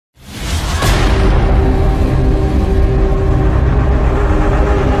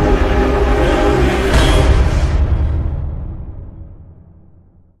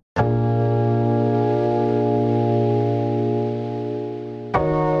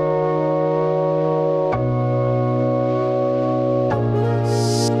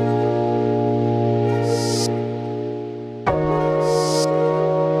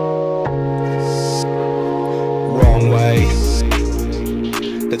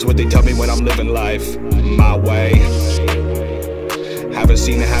It's what they tell me when I'm living life my way. Haven't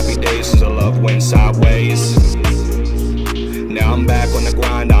seen the happy days since the love went sideways. Now I'm back on the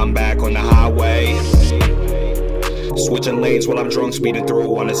grind, I'm back on the highway. Switching lanes while I'm drunk, speeding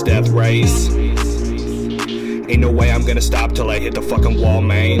through on this death race. Ain't no way I'm gonna stop till I hit the fucking wall,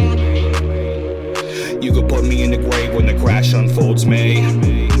 man. You could put me in the grave when the crash unfolds me.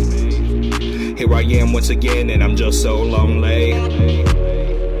 Here I am once again and I'm just so lonely.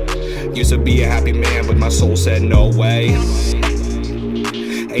 Used to be a happy man but my soul said no way.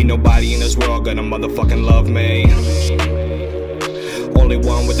 Ain't nobody in this world gonna motherfucking love me. Only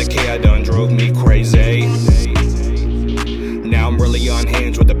one with the care done drove me crazy. Now I'm really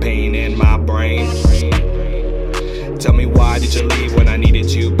unhinged with the pain in my brain. Tell me why did you leave when I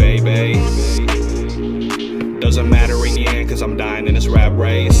needed you, baby? Doesn't matter in the end cause I'm dying in this rap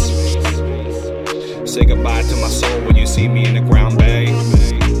race. Say goodbye to my soul when you see me in the ground, babe.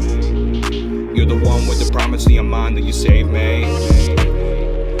 You're the one with the promise in your mind that you saved me.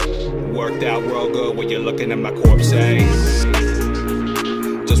 Worked out real good when you're looking at my corpse, eh?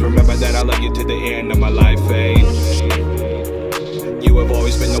 Just remember that I love you to the end of my life, eh? You have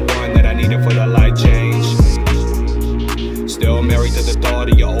always been the one that I needed for the light change. Still married to the thought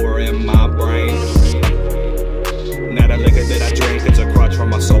of your aura in my brain. Now the liquor that I drink is a crutch from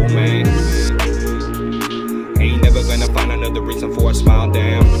my soul, man. Ain't never gonna find another reason for a smile,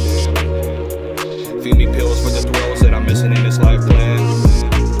 damn. Feed me pills for the thrills that I'm missing in this life plan.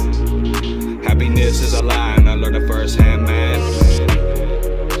 Happiness is a lie and I learned it firsthand, man.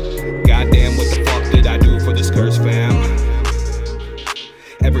 Goddamn, what the fuck did I do for this curse, fam?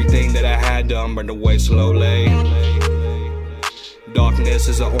 Everything that I had done burned away slowly. Darkness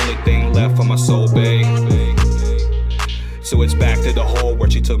is the only thing left for my soul, babe. So it's back to the hole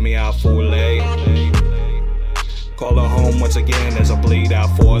where she took me out fully. Call her home once again as I bleed out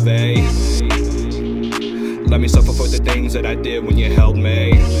for they. Let me suffer for the things that I did when you held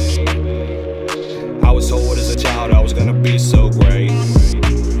me. I was told as a child I was gonna be so great.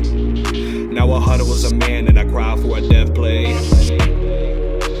 Now I huddle as a man and I cry for a death play.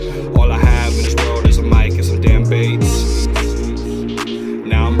 All I have in this world is a mic and some damn beats.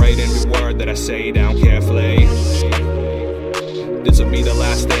 Now I'm writing every word that I say down carefully. This'll be the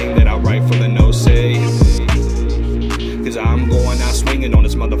last thing that I write for the no say. Cause I'm going out swinging on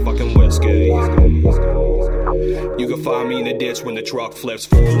this motherfucking whiskey. You can find me in the ditch when the truck flips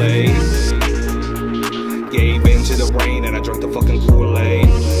fully. Gave in to the rain and I drank the fucking Kool-Aid.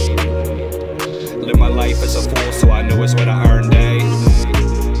 Live my life as a fool so I know it's what I earned, eh?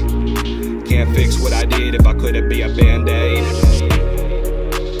 Can't fix what I did if I couldn't be a band-aid.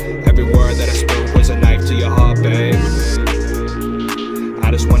 Every word that I spoke was a knife to your heart, babe.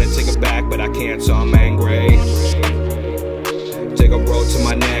 I just wanna take it back but I can't so I'm angry. Take a road to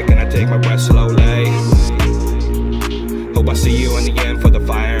my neck and I take my breath slowly. Hope I see you in the end for the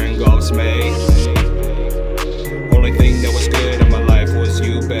fire engulfs me. Only thing that was good in my life was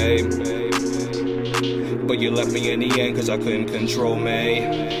you, babe. But you left me in the end cause I couldn't control me.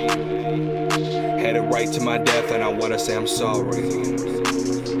 Headed right to my death and I wanna say I'm sorry.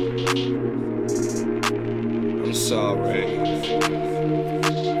 I'm sorry.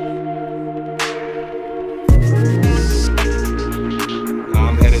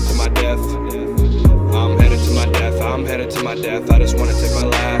 I'm headed to my death. I'm headed to my death. I'm headed to my death. I just wanna take my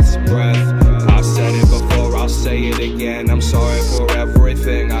last breath. I said it before, I'll say it again. I'm sorry for